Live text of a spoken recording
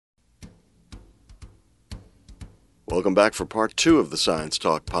Welcome back for part 2 of the Science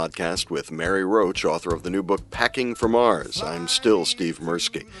Talk podcast with Mary Roach, author of the new book Packing for Mars. I'm still Steve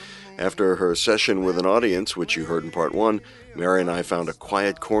Mirsky. After her session with an audience, which you heard in part 1, Mary and I found a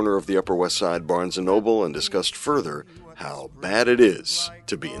quiet corner of the Upper West Side Barnes & Noble and discussed further how bad it is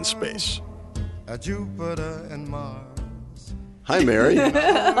to be in space. Jupiter and Mars. Hi, Mary.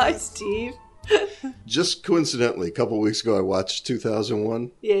 Hi, Steve. Just coincidentally, a couple of weeks ago, I watched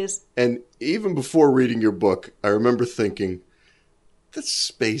 2001. Yes. And even before reading your book, I remember thinking, the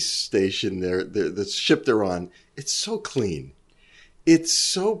space station there, the ship they're on, it's so clean. It's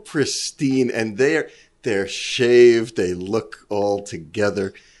so pristine, and they're shaved. They look all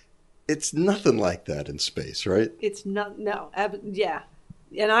together. It's nothing like that in space, right? It's not, no. Yeah.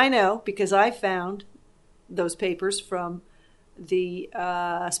 And I know because I found those papers from the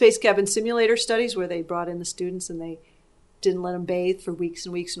space cabin simulator studies where they brought in the students and they didn't let them bathe for weeks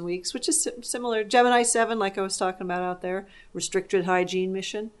and weeks and weeks, which is similar. Gemini 7, like I was talking about out there, restricted hygiene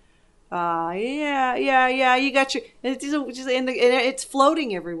mission. Yeah, you got your, and it's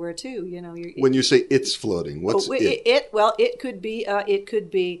floating everywhere too, you know. When you say it's floating, what's it? Well, it could be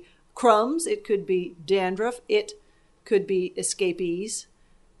crumbs, it could be dandruff, it could be escapees.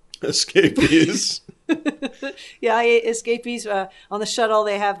 Escapees? Yeah, escapees. On the shuttle,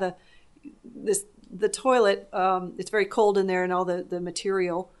 they have the toilet. It's very cold in there, and all the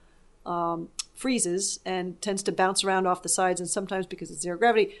material freezes and tends to bounce around off the sides. And sometimes, because it's zero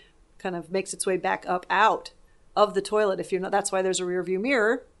gravity, kind of makes its way back up out of the toilet. If you're not, that's why there's a rear view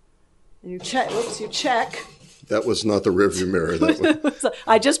mirror. And you check. You check. That was not the rear view mirror.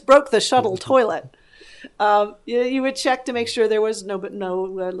 I just broke the shuttle toilet. You would check to make sure there was no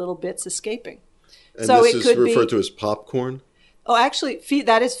little bits escaping. And so this is referred to as popcorn? Oh, actually,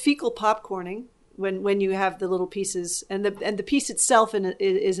 that is fecal popcorning when you have the little pieces, and the piece itself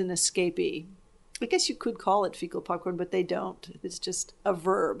is an escapee. I guess you could call it fecal popcorn, but they don't. It's just a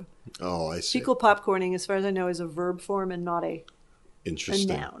verb. Oh, I see. Fecal popcorning, as far as I know, is a verb form and not a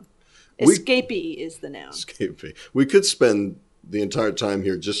noun. Escapee is the noun. Escapee. We could spend the entire time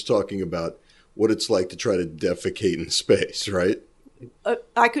here just talking about what it's like to try to defecate in space, right?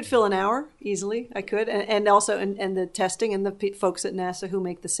 I could fill an hour easily. I could, and also and the testing and the folks at NASA who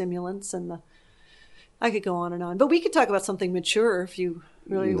make the simulants I could go on and on. But we could talk about something mature if you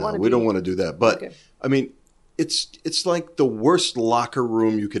really want to. We don't want to do that. But okay. I mean, it's like the worst locker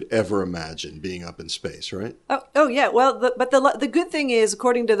room you could ever imagine being up in space, right? Oh yeah. Well, the good thing is,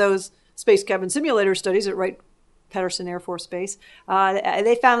 according to those space cabin simulator studies at Wright-Patterson Air Force Base,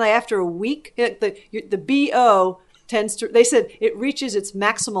 they found that after a week, the BO tends to, they said it reaches its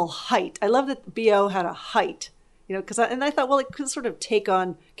maximal height. I love that the BO had a height, you know, and I thought, well, it could sort of take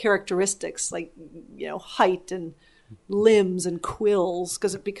on characteristics like, you know, height and limbs and quills,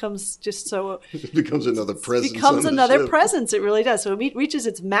 because it becomes just so. It becomes another presence. It becomes another presence. It really does. So it reaches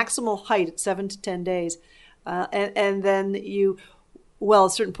its maximal height at 7 to 10 days. And then at a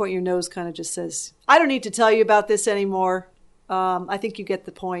certain point, your nose kind of just says, I don't need to tell you about this anymore. I think you get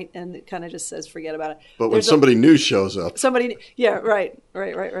the point, and it kind of just says, forget about it. But when somebody new shows up. Yeah, right.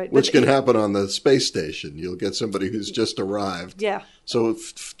 Which can happen on the space station. You'll get somebody who's just arrived. Yeah. So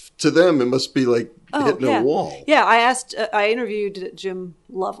to them, it must be like hitting a wall. Yeah, I interviewed Jim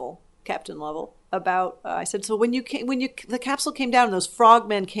Lovell, Captain Lovell, about, I said, so when the capsule came down and those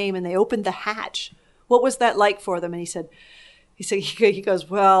frogmen came and they opened the hatch, what was that like for them? And he goes,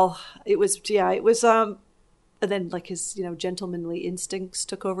 well, it was, and then, like, his, you know, gentlemanly instincts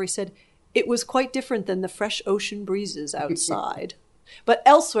took over. He said, it was quite different than the fresh ocean breezes outside. But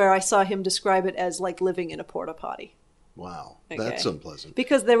elsewhere, I saw him describe it as like living in a porta potty. Wow, that's unpleasant.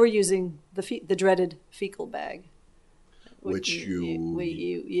 Because they were using the dreaded fecal bag. It's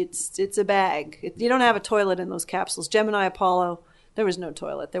a bag. You don't have a toilet in those capsules. Gemini, Apollo, there was no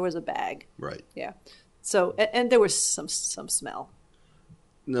toilet. There was a bag. Right. Yeah. So, and there was some smell.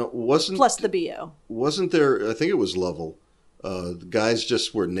 No, plus the BO. Wasn't there, I think it was Lovell, the guys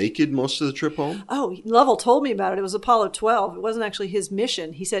just were naked most of the trip home? Oh, Lovell told me about it. It was Apollo 12. It wasn't actually his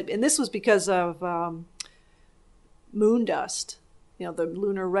mission. He said, and this was because of moon dust, you know, the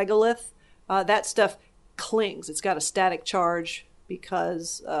lunar regolith. That stuff clings. It's got a static charge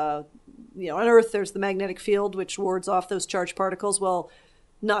because, on Earth there's the magnetic field which wards off those charged particles. Well,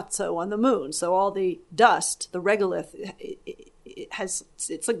 not so on the moon. So all the dust, the regolith, it's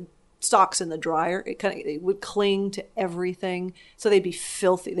like stalks in the dryer. It would cling to everything. So they'd be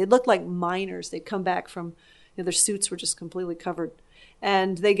filthy. They'd look like miners. They'd come back from, their suits were just completely covered.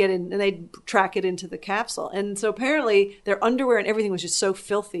 And they get in and they'd track it into the capsule. And so apparently their underwear and everything was just so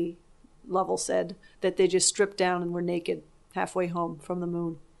filthy, Lovell said, that they just stripped down and were naked halfway home from the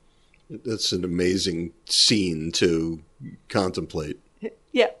moon. That's an amazing scene to contemplate.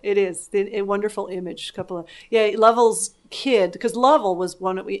 Yeah, it is a wonderful image. Lovell's kid, because Lovell was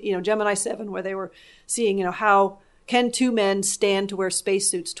one of Gemini 7, where they were seeing how can two men stand to wear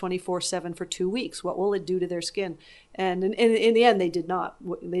spacesuits 24/7 for 2 weeks? What will it do to their skin? And in the end, they did not.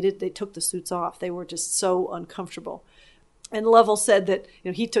 They took the suits off. They were just so uncomfortable. And Lovell said that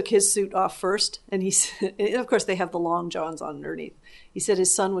he took his suit off first, and of course they have the long johns on underneath. He said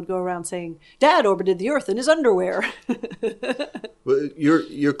his son would go around saying, "Dad orbited the Earth in his underwear." Well,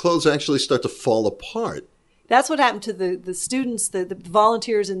 your clothes actually start to fall apart. That's what happened to the students, the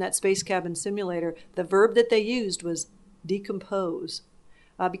volunteers in that space cabin simulator. The verb that they used was decompose,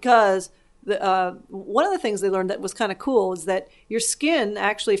 because one of the things they learned that was kind of cool is that your skin,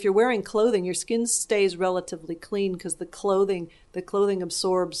 actually, if you're wearing clothing, your skin stays relatively clean because the clothing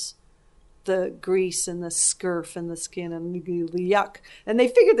absorbs the grease and the scurf and the skin and the yuck. And they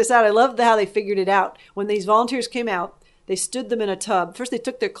figured this out. I love how they figured it out. When these volunteers came out, they stood them in a tub. First, they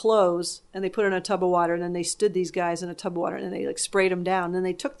took their clothes and they put it in a tub of water, and then they stood these guys in a tub of water, and they sprayed them down. And then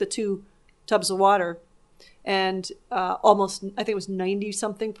they took the 2 tubs of water, and almost, I think it was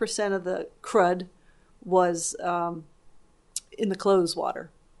 90-something% of the crud was in the clothes water.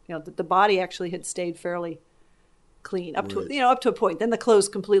 The body actually had stayed fairly clean up to a point. Then the clothes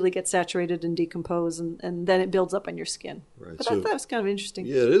completely get saturated and decompose, and then it builds up on your skin. Right. But I thought that was kind of interesting.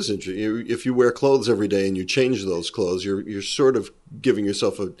 Yeah, it is interesting. If you wear clothes every day and you change those clothes, you're sort of giving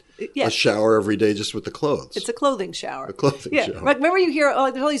yourself a shower every day just with the clothes. It's a clothing shower. A clothing shower. Right. Remember you hear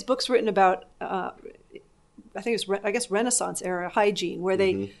there's all these books written about I think it's Renaissance era hygiene, where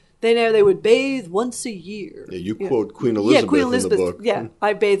they would bathe once a year. Yeah, you quote Queen Elizabeth in the book. Yeah,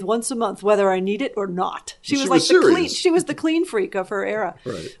 I bathe once a month, whether I need it or not. She was the clean freak of her era.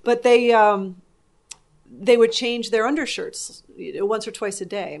 Right. But they would change their undershirts once or twice a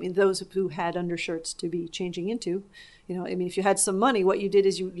day. I mean, those who had undershirts to be changing into, if you had some money, what you did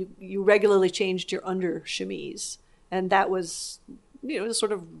is you regularly changed your under chemise, and that was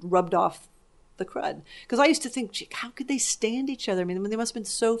sort of rubbed off the crud. Because I used to think, gee, how could they stand each other? I mean, they must have been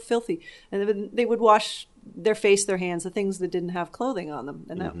so filthy. And they would wash their face, their hands, the things that didn't have clothing on them,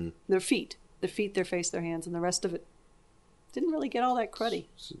 and their feet, their face, their hands, and the rest of it didn't really get all that cruddy.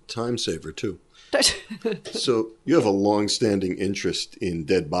 It's a time saver, too. So you have a long-standing interest in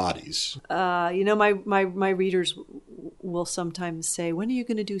dead bodies. My readers will sometimes say, "When are you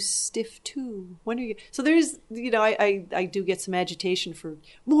going to do Stiff 2? When are you?" So there's, I do get some agitation for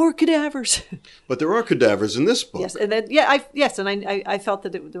more cadavers. But there are cadavers in this book. Yes, and then I felt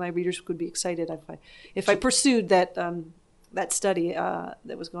that my readers would be excited if I pursued that study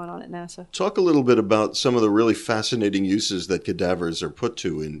that was going on at NASA. Talk a little bit about some of the really fascinating uses that cadavers are put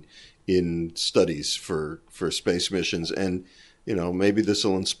to in studies for space missions, and maybe this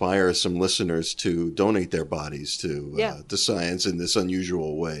will inspire some listeners to donate their bodies to science in this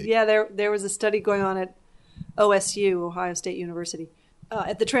unusual way. Yeah, there was a study going on at OSU, Ohio State University,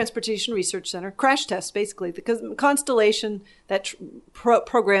 at the Transportation Research Center, crash tests basically, because Constellation, that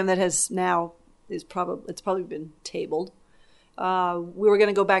program that has now it's probably been tabled. We were going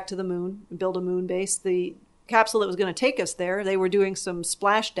to go back to the moon and build a moon base. The capsule that was going to take us there, they were doing some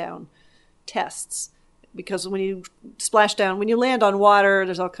splashdown tests, because when you splash down, when you land on water,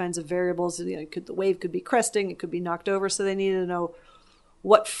 there's all kinds of variables. The wave could be cresting, it could be knocked over, so they needed to know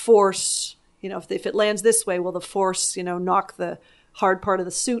what force, if it lands this way, will the force, knock the hard part of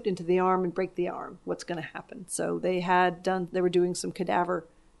the suit into the arm and break the arm? What's going to happen? So they were doing some cadaver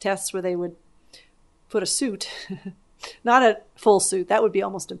tests where they would put a suit not a full suit. That would be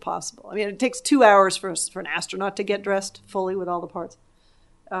almost impossible. I mean, it takes 2 hours for an astronaut to get dressed fully with all the parts.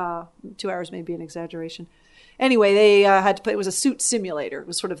 2 hours may be an exaggeration. Anyway, they had to put, it was a suit simulator. It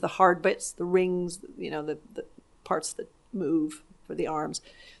was sort of the hard bits, the rings, the parts that move for the arms.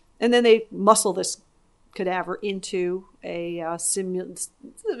 And then they muscle this cadaver into a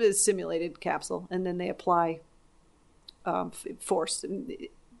simulated capsule, and then they apply force,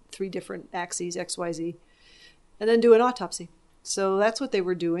 3 different axes, X, Y, Z, and then do an autopsy. So that's what they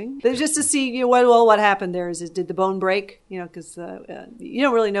were doing. They just to see, what happened there is did the bone break? Because you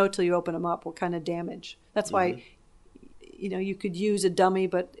don't really know till you open them up what kind of damage. That's why, you could use a dummy,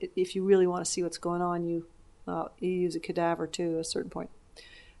 but if you really want to see what's going on, you use a cadaver too at a certain point.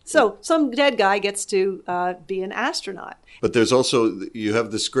 So some dead guy gets to be an astronaut. But there's also, you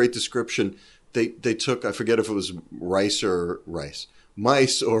have this great description. They took, I forget if it was mice or rats.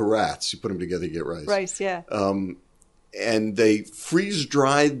 You put them together, you get rice. Rice, yeah. And they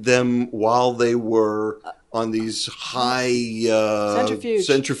freeze-dried them while they were on these high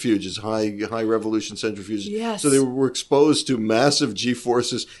centrifuges, high revolution centrifuges. Yes. So they were exposed to massive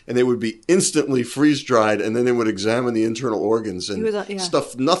G-forces, and they would be instantly freeze-dried, and then they would examine the internal organs and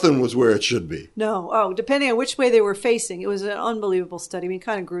stuff. Nothing was where it should be. No. Oh, depending on which way they were facing. It was an unbelievable study. I mean,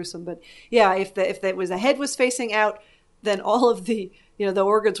 kind of gruesome. But yeah, if the head was facing out, then all of the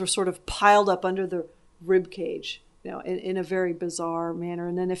organs were sort of piled up under the rib cage. In a very bizarre manner.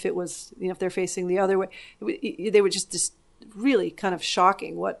 And then if it was, if they're facing the other way, they were just really kind of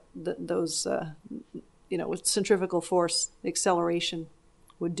shocking what those, with centrifugal force acceleration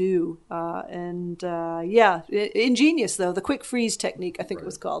would do. Ingenious though. The quick freeze technique, I think it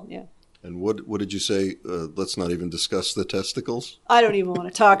was called. Yeah. And what did you say? Let's not even discuss the testicles. I don't even want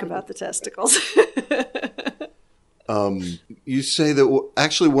to talk about the testicles. You say that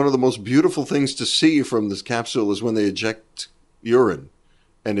actually one of the most beautiful things to see from this capsule is when they eject urine,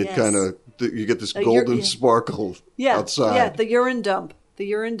 and it kind of, you get this golden sparkle outside. Yeah, the urine dump. The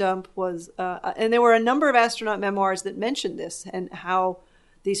urine dump was, and there were a number of astronaut memoirs that mentioned this and how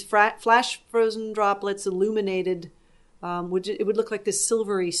these flash frozen droplets illuminated, it would look like this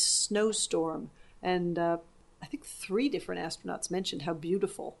silvery snowstorm. And I think 3 different astronauts mentioned how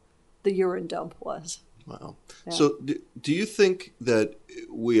beautiful the urine dump was. Wow. Yeah. So do you think that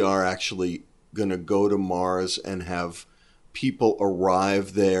we are actually going to go to Mars and have people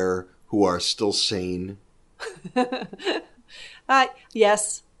arrive there who are still sane?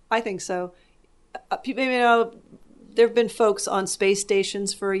 Yes, I think so. There have been folks on space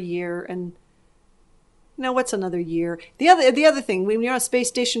stations for a year, and what's another year? The other thing, when you're on a space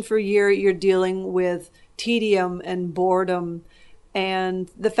station for a year, you're dealing with tedium and boredom. And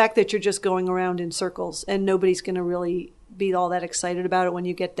the fact that you're just going around in circles and nobody's going to really be all that excited about it when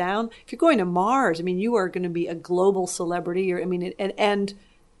you get down. If you're going to Mars, you are going to be a global celebrity. And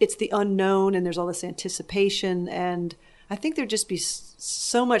it's the unknown, and there's all this anticipation. And I think there'd just be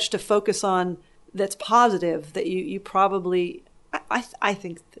so much to focus on that's positive that you probably, I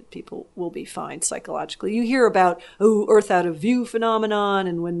think that people will be fine psychologically. You hear about, Earth out of view phenomenon,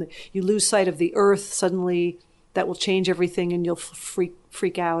 and when you lose sight of the Earth, suddenly that will change everything and you'll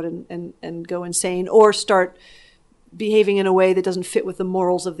freak out and go insane or start behaving in a way that doesn't fit with the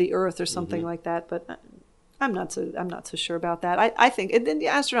morals of the Earth or something like that. But I'm not so sure about that. I think, and then the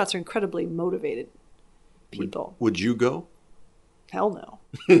astronauts are incredibly motivated people. Would you go? Hell no.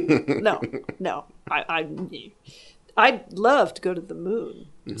 No. I'd love to go to the moon.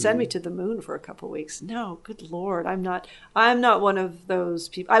 Send me to the moon for a couple of weeks. No, good Lord. I'm not one of those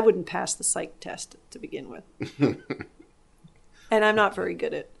people. I wouldn't pass the psych test to begin with. And I'm not very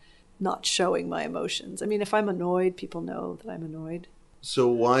good at not showing my emotions. If I'm annoyed, people know that I'm annoyed. So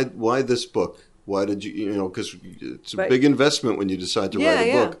why this book? Why did you, because it's a big investment when you decide to write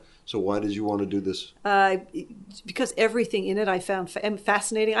a book. So why did you want to do this? Because everything in it I found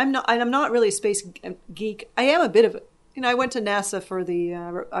fascinating. I'm not really a space geek. I am a bit of it. I went to NASA for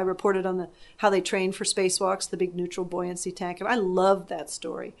I reported on how they train for spacewalks, the big neutral buoyancy tank. I loved that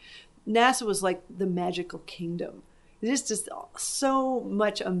story. NASA was like the magical kingdom. There's just so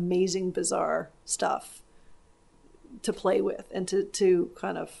much amazing, bizarre stuff to play with and to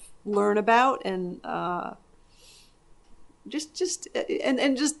kind of learn about, and just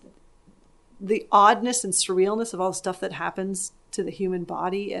the oddness and surrealness of all the stuff that happens to the human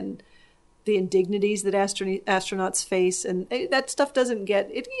body and the indignities that astronauts face, and that stuff doesn't get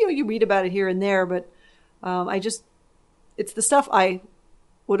it. You read about it here and there, but it's the stuff I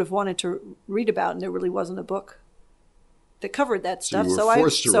would have wanted to read about, and there really wasn't a book that covered that stuff. So I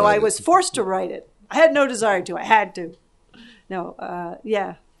was forced to write it. I had no desire to. I had to. No,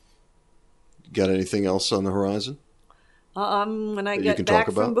 yeah. Got anything else on the horizon? When I get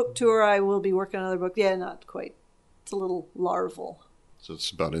back from book tour, I will be working on another book. Yeah, not quite. It's a little larval. So it's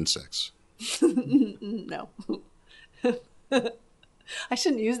about insects. No. I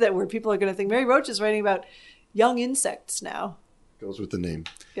shouldn't use that word. People are going to think Mary Roach is writing about young insects now. Goes with the name.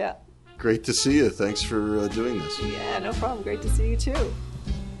 Yeah. Great to see you. Thanks for doing this. Yeah, no problem. Great to see you too.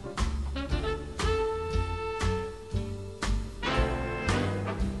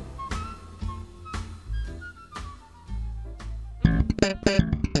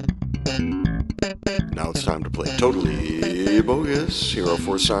 Now it's time to play Totally Bogus. Here are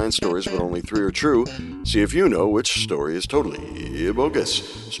 4 science stories, but only 3 are true. See if you know which story is totally bogus.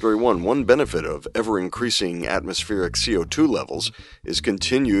 Story 1. One benefit of ever-increasing atmospheric CO2 levels is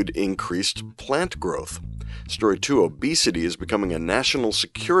continued increased plant growth. Story 2. Obesity is becoming a national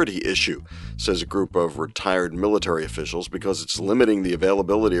security issue, says a group of retired military officials, because it's limiting the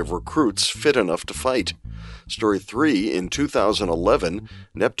availability of recruits fit enough to fight. Story 3, in 2011,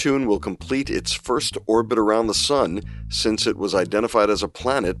 Neptune will complete its first orbit around the Sun since it was identified as a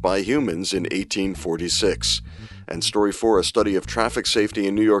planet by humans in 1846. And Story 4, a study of traffic safety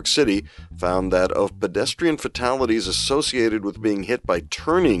in New York City, found that of pedestrian fatalities associated with being hit by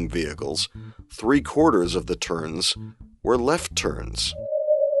turning vehicles, 3/4 of the turns were left turns.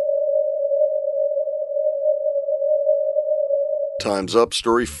 Time's up.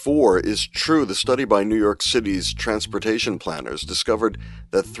 Story 4 is true. The study by New York City's transportation planners discovered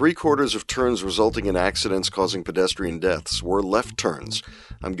that 3/4 of turns resulting in accidents causing pedestrian deaths were left turns.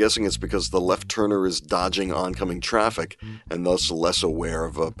 I'm guessing it's because the left turner is dodging oncoming traffic and thus less aware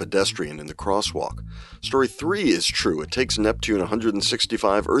of a pedestrian in the crosswalk. Story 3 is true. It takes Neptune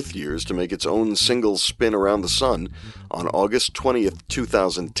 165 Earth years to make its own single spin around the Sun. On August 20th,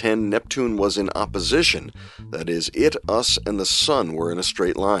 2010, Neptune was in opposition. That is, it, us, and the Sun were in a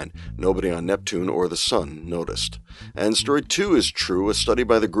straight line. Nobody on Neptune or the Sun noticed. And Story 2 is true. A study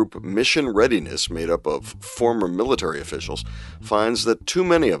by the group Mission Readiness, made up of former military officials, finds that too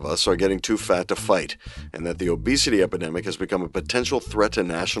many of us are getting too fat to fight, and that the obesity epidemic has become a potential threat to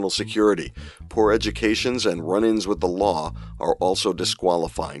national security. Poor educations and run-ins with the law are also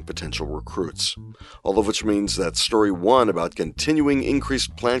disqualifying potential recruits. All of which means that Story 1 about continuing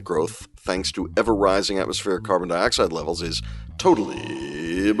increased plant growth thanks to ever-rising atmospheric carbon dioxide levels is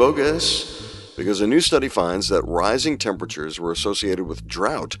totally bogus, because a new study finds that rising temperatures were associated with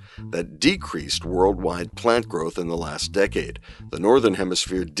drought that decreased worldwide plant growth in the last decade. The northern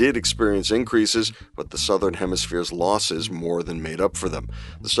hemisphere did experience increases, but the southern hemisphere's losses more than made up for them.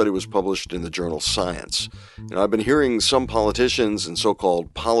 The study was published in the journal Science. I've been hearing some politicians and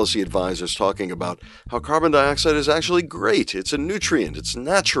so-called policy advisors talking about how carbon dioxide is actually great. It's a nutrient. It's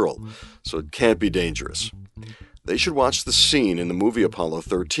natural. So it can't be dangerous. They should watch the scene in the movie Apollo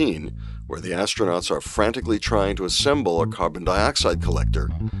 13 where the astronauts are frantically trying to assemble a carbon dioxide collector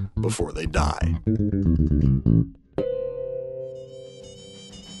before they die.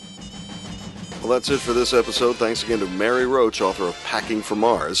 Well, that's it for this episode. Thanks again to Mary Roach, author of Packing for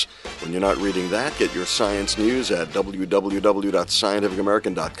Mars. When you're not reading that, get your science news at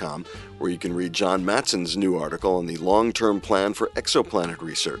www.scientificamerican.com, where you can read John Matson's new article on the long-term plan for exoplanet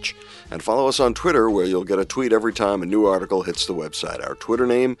research. And follow us on Twitter, where you'll get a tweet every time a new article hits the website. Our Twitter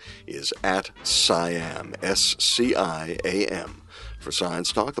name is @SciAm, SCIAM. For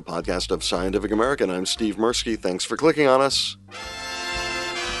Science Talk, the podcast of Scientific American, I'm Steve Mirsky. Thanks for clicking on us.